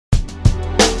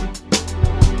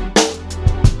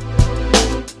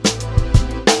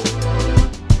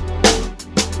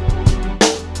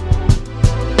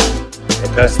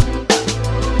Okay.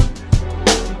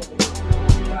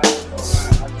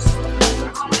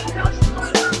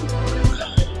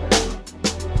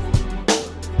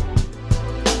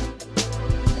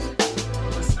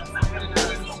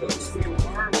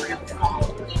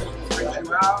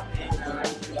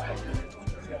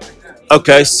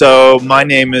 Okay, so my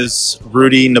name is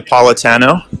Rudy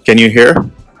Napolitano. Can you hear?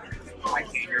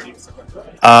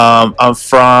 I'm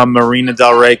from Marina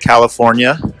del Rey,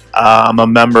 California. I'm a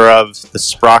member of the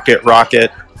Sprocket Rocket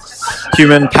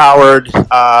human-powered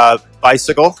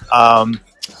bicycle.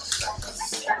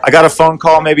 I got a phone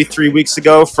call maybe 3 weeks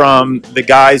ago from the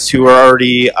guys who were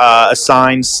already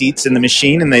assigned seats in the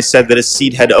machine, and they said that a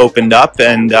seat had opened up,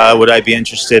 and would I be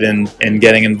interested in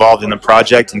getting involved in the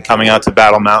project and coming out to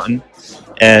Battle Mountain.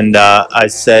 And I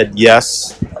said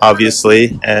yes,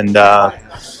 obviously. And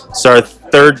so our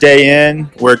third day in,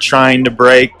 we're trying to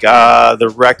break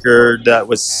the record that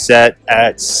was set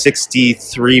at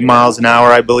 63 miles an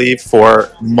hour, I believe,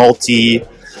 for multi-rider,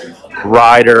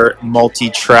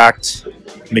 multi-tracked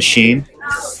machine.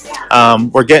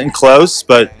 We're getting close,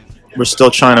 but we're still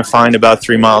trying to find about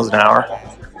 3 miles an hour.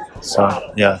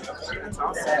 So, yeah.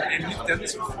 And you've done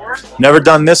this before? Never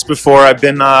done this before. I've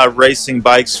been racing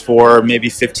bikes for maybe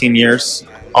 15 years.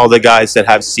 All the guys that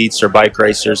have seats are bike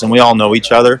racers, and we all know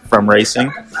each other from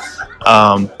racing.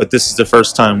 But this is the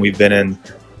first time we've been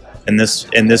in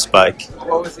this bike.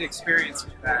 What was the experience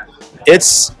with that?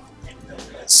 It's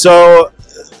so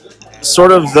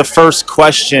sort of the first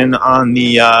question on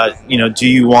the do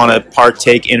you want to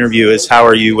partake interview is how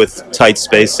are you with tight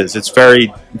spaces. It's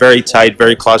very, very tight,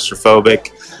 very claustrophobic.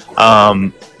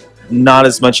 Not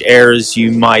as much air as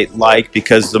you might like,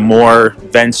 because the more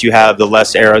vents you have, the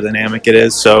less aerodynamic it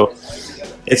is. So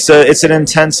it's an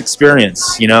intense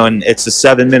experience, and it's a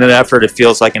 7-minute effort. It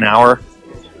feels like an hour,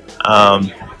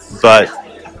 but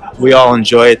we all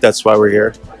enjoy it. That's why we're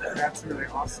here. That's really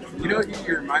awesome. You know who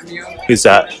you remind me of? Who's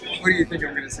that? What do you think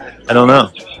I'm going to say? I don't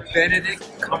know. Benedict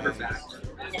Cumberbatch.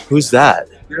 Who's that?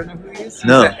 You don't know who he is?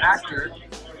 No. He's an actor.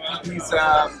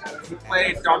 He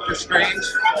played Doctor Strange.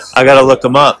 I gotta look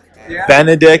him up. Yeah.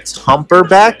 Benedict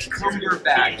Cumberbatch?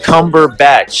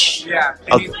 Cumberbatch. Yeah,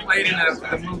 and he played in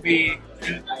the movie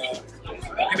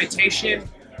Imitation.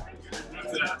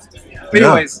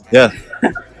 Anyways. Yeah.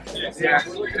 Yeah,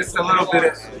 just a little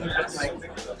bit of like,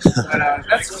 but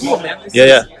that's cool, man.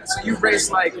 Yeah. So you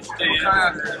race like what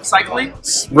kind of cycling?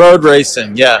 Road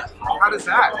racing, yeah. How does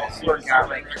that work out?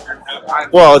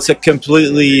 Well, it's a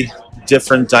completely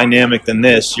different dynamic than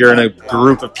this. You're in a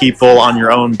group of people on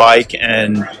your own bike,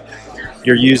 and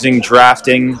you're using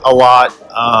drafting a lot.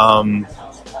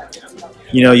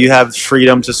 You have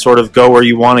freedom to sort of go where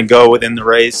you want to go within the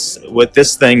race. With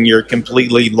this thing, you're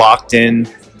completely locked in,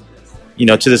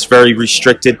 to this very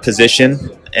restricted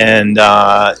position. And,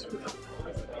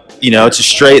 it's a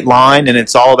straight line, and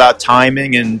it's all about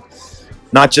timing, and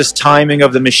not just timing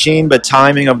of the machine, but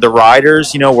timing of the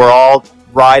riders. We're all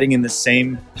riding in the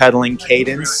same pedaling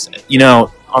cadence,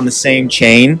 on the same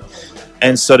chain.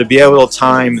 And so to be able to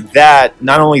time that,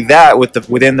 not only that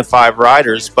within the 5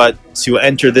 riders, but to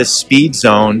enter this speed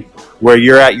zone where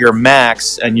you're at your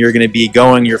max and you're going to be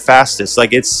going your fastest.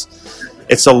 Like it's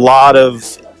a lot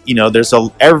of,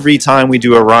 every time we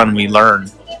do a run, we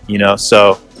learn,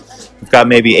 so we've got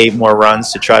maybe 8 more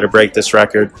runs to try to break this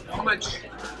record.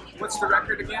 What's the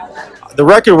record again? The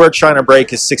record we're trying to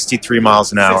break is 63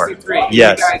 miles an hour. 63.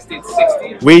 Yes. You guys did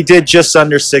 60? We did just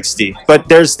under 60. But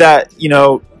there's that,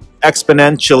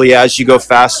 exponentially as you go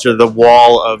faster, the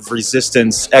wall of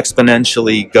resistance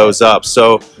exponentially goes up.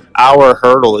 So our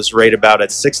hurdle is right about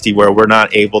at 60, where we're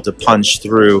not able to punch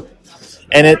through.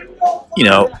 And it,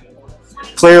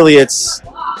 clearly it's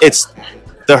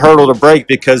the hurdle to break,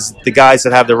 because the guys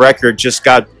that have the record just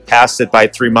got past it by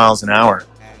 3 miles an hour.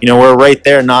 We're right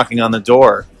there knocking on the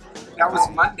door. That was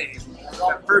Monday.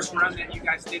 The first run that you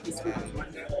guys did this week was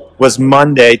Monday. Was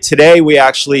Monday. Today we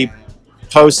actually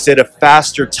posted a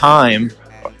faster time,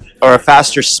 or a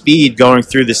faster speed going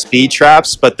through the speed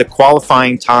traps, but the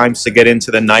qualifying times to get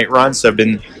into the night runs have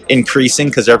been increasing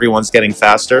because everyone's getting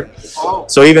faster. Oh.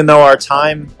 So even though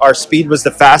our speed was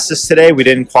the fastest today, we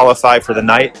didn't qualify for the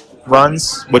night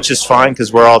runs, which is fine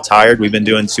because we're all tired. We've been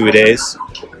doing 2-a-days.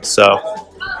 So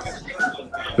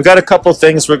we've got a couple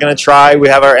things we're going to try. We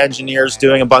have our engineers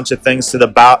doing a bunch of things to the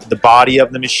body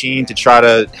of the machine to try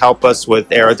to help us with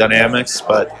aerodynamics,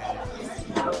 but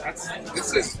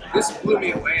this blew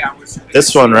me away.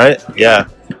 This one, right? Yeah.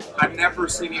 I've never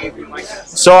seen anything like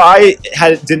this. So I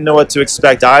didn't know what to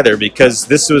expect either, because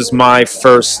this was my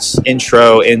first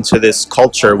intro into this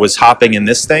culture, was hopping in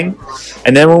this thing.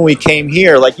 And then when we came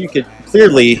here, like, you could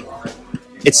clearly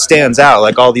it stands out.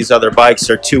 Like all these other bikes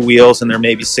are 2 wheels and they're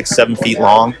maybe 6-7 feet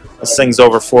long. This thing's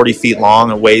over 40 feet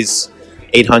long and weighs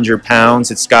 800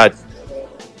 pounds. It's got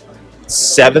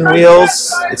 7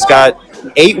 wheels. It's got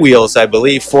 8 wheels, I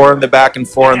believe, 4 in the back and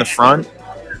 4 in the front.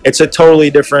 It's a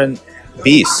totally different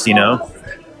beast, you know.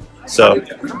 So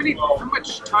how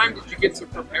much time did you get to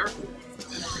prepare?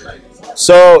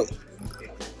 So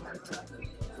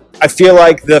I feel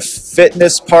like the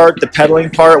fitness part, the pedaling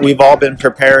part, we've all been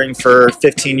preparing for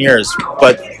 15 years.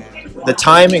 But the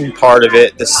timing part of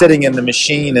it, the sitting in the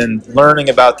machine and learning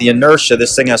about the inertia,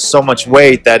 this thing has so much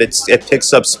weight that it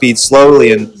picks up speed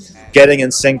slowly, and getting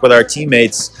in sync with our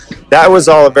teammates, that was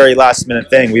all a very last minute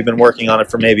thing. We've been working on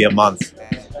it for maybe a month.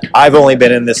 I've only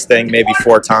been in this thing maybe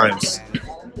 4 times,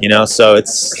 you know, so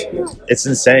it's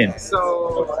insane.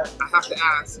 So I have to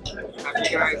ask, have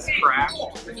you guys crashed?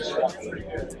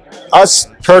 Us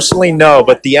personally, no,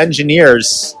 but the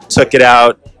engineers took it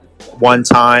out one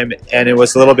time and it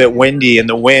was a little bit windy and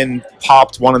the wind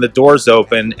popped one of the doors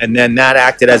open and then that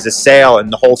acted as a sail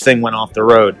and the whole thing went off the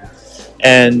road.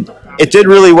 And it did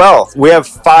really well. We have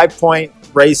 5-point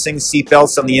racing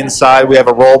seatbelts on the inside. We have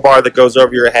a roll bar that goes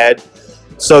over your head.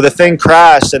 So the thing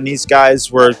crashed and these guys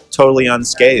were totally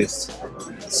unscathed.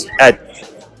 At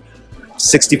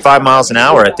 65 miles an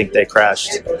hour, I think they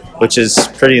crashed, which is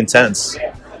pretty intense.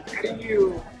 How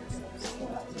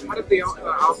did the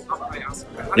owner, how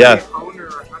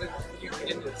did you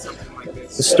get into something like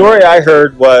this? The story I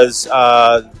heard was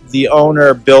the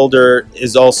owner builder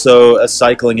is also a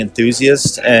cycling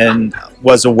enthusiast and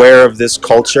was aware of this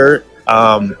culture.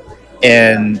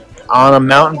 And on a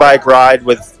mountain bike ride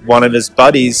with one of his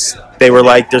buddies, they were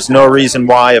like, there's no reason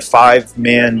why a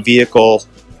 5-man vehicle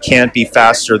can't be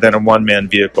faster than a 1-man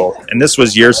vehicle. And this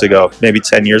was years ago, maybe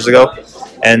 10 years ago.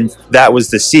 And that was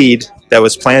the seed that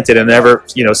was planted. And ever,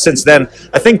 you know, since then,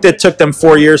 I think that took them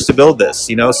 4 years to build this,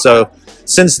 you know. So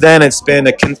since then, it's been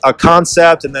a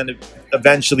concept, and then it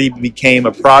eventually became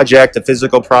a project, a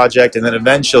physical project. And then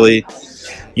eventually,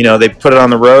 you know, they put it on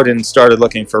the road and started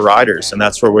looking for riders. And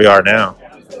that's where we are now.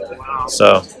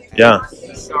 So, yeah.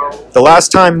 The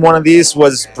last time one of these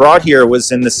was brought here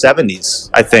was in the 70s,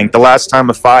 I think. The last time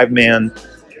a 5-man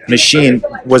machine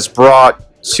was brought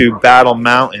to Battle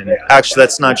Mountain. Actually,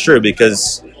 that's not true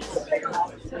because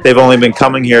they've only been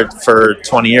coming here for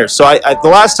 20 years. So the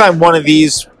last time one of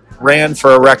these ran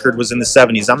for a record was in the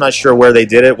 70s. I'm not sure where they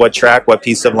did it, what track, what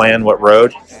piece of land, what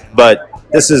road. But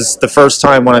this is the first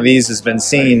time one of these has been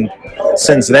seen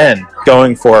since then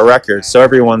going for a record. So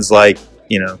everyone's like,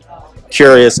 you know,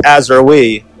 curious, as are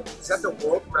we. Is that the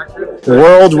world record?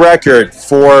 World record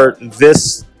for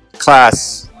this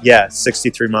class, yeah,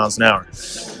 63 miles an hour.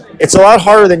 It's a lot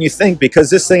harder than you think because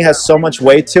this thing has so much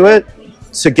weight to it.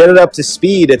 To get it up to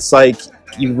speed, it's like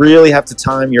you really have to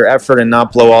time your effort and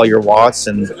not blow all your watts.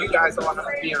 And so you guys all have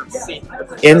to be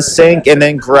in sync and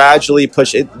then gradually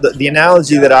push it. The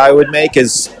analogy that I would make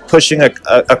is pushing a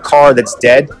car that's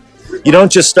dead. You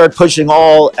don't just start pushing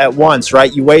all at once,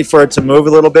 right? You wait for it to move a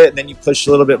little bit, and then you push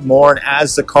a little bit more. And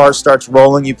as the car starts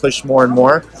rolling, you push more and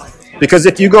more. Because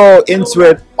if you go into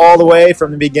it all the way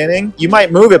from the beginning, you might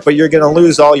move it, but you're going to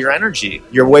lose all your energy.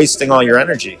 You're wasting all your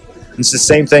energy. And it's the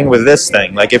same thing with this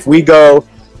thing. Like if we go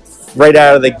right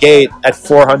out of the gate at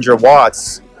 400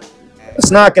 watts, it's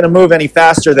not going to move any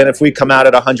faster than if we come out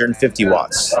at 150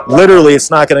 watts. Literally, it's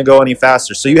not going to go any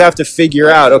faster. So you have to figure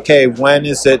out, okay, when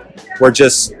is it we're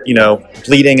just, you know,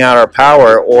 bleeding out our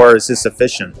power, or is this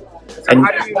efficient? So and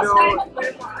how do you know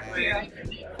when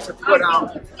to put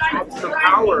out optimum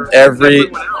power?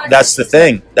 That's the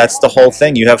thing. That's the whole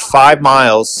thing. You have 5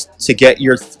 miles to get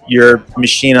your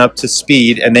machine up to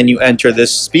speed, and then you enter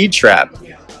this speed trap.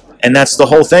 And that's the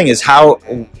whole thing, is how,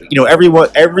 you know,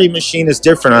 every machine is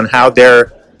different on how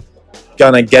they're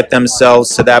going to get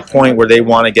themselves to that point where they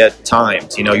want to get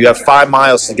timed. You know, you have 5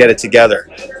 miles to get it together.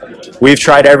 We've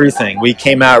tried everything. We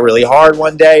came out really hard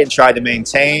one day and tried to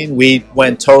maintain. We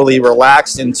went totally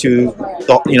relaxed into,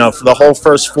 for the whole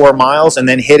first 4 miles and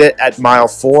then hit it at mile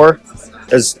 4.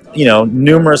 There's, you know,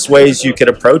 numerous ways you could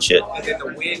approach it.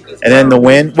 And then the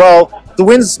wind, well, the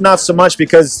wind's not so much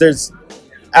because there's,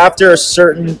 after a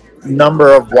certain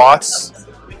number of watts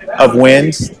of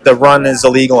wind, the run is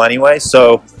illegal anyway.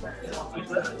 So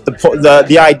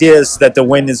the idea is that the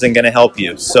wind isn't going to help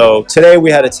you. So today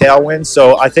we had a tailwind,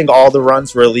 so I think all the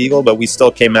runs were illegal, but we still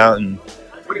came out. And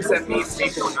what does that mean?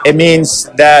 It means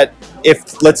that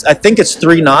I think it's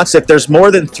 3 knots. If there's more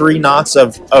than 3 knots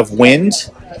of wind,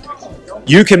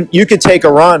 you can take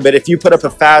a run. But if you put up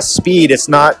a fast speed,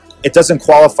 it doesn't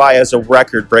qualify as a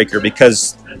record breaker,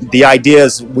 because the idea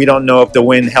is we don't know if the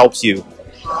wind helps you.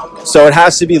 So it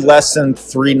has to be less than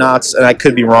 3 knots, and I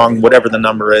could be wrong, whatever the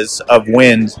number is, of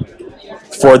wind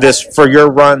for your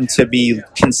run to be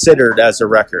considered as a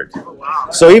record.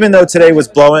 So even though today was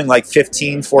blowing like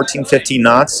 15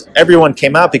 knots, everyone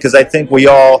came out because I think we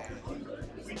all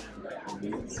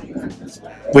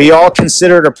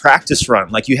consider it a practice run.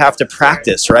 Like, you have to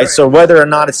practice, right? So whether or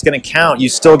not it's going to count, you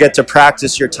still get to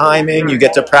practice your timing. You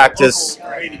get to practice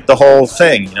the whole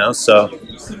thing, you know? So,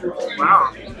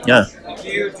 Wow. yeah. Do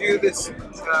you do this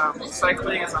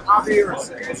cycling as a hobby, or is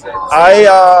it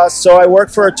So I work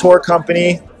for a tour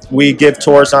company. We give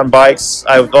tours on bikes.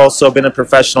 I've also been a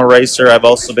professional racer. I've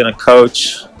also been a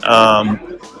coach.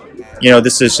 You know,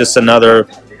 this is just another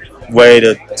way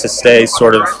to stay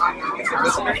sort of,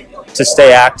 to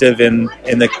stay active in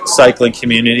the cycling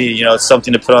community. You know, it's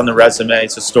something to put on the resume.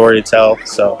 It's a story to tell.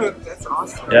 So, That's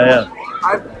awesome. yeah.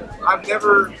 I've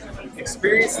never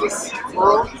experienced this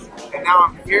world, and now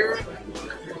I'm here.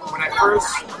 When I first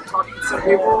talked to some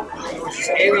people, it was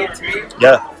just alien to me.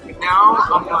 Yeah. And now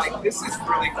I'm like, this is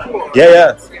really cool.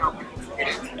 Yeah. See how people get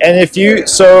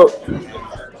it.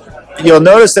 And you'll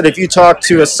notice that if you talk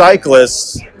to a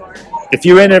cyclist, if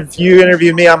you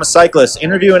interview me, I'm a cyclist,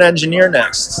 interview an engineer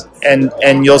next,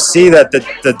 and you'll see that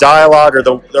the dialogue or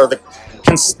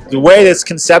the way that's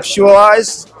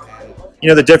conceptualized, you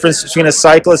know, the difference between a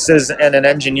cyclist and an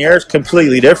engineer is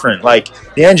completely different. Like,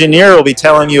 the engineer will be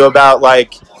telling you about,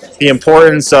 like, the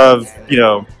importance of, you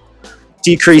know,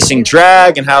 decreasing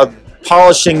drag and how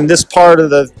polishing this part of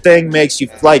the thing makes you,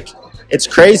 like, it's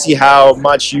crazy how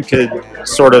much you could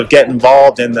sort of get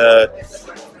involved in the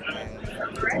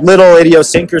little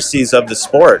idiosyncrasies of the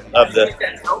sport, of the...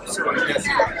 That helps, or does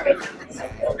it,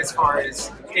 as far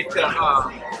as if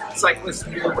the cyclists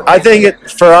do. I think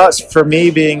for me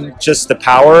being just the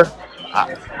power,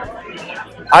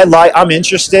 I'm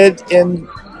interested in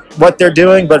what they're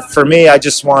doing, but for me, I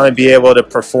just want to be able to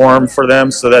perform for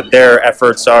them so that their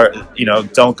efforts are, you know,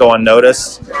 don't go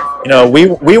unnoticed. You know,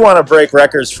 we want to break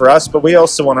records for us, but we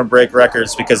also want to break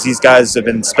records because these guys have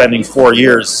been spending 4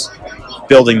 years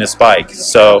building this bike.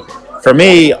 So for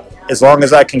me, as long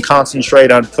as I can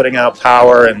concentrate on putting out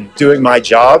power and doing my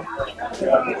job,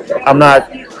 I'm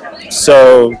not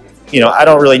so, you know, I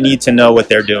don't really need to know what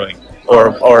they're doing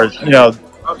or you know,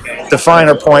 the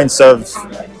finer points of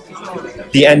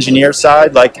the engineer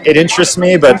side. Like, it interests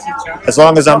me, but as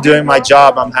long as I'm doing my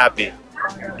job, I'm happy,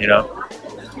 you know.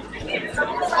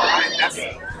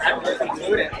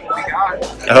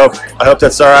 I hope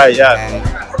that's all right.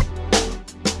 Yeah.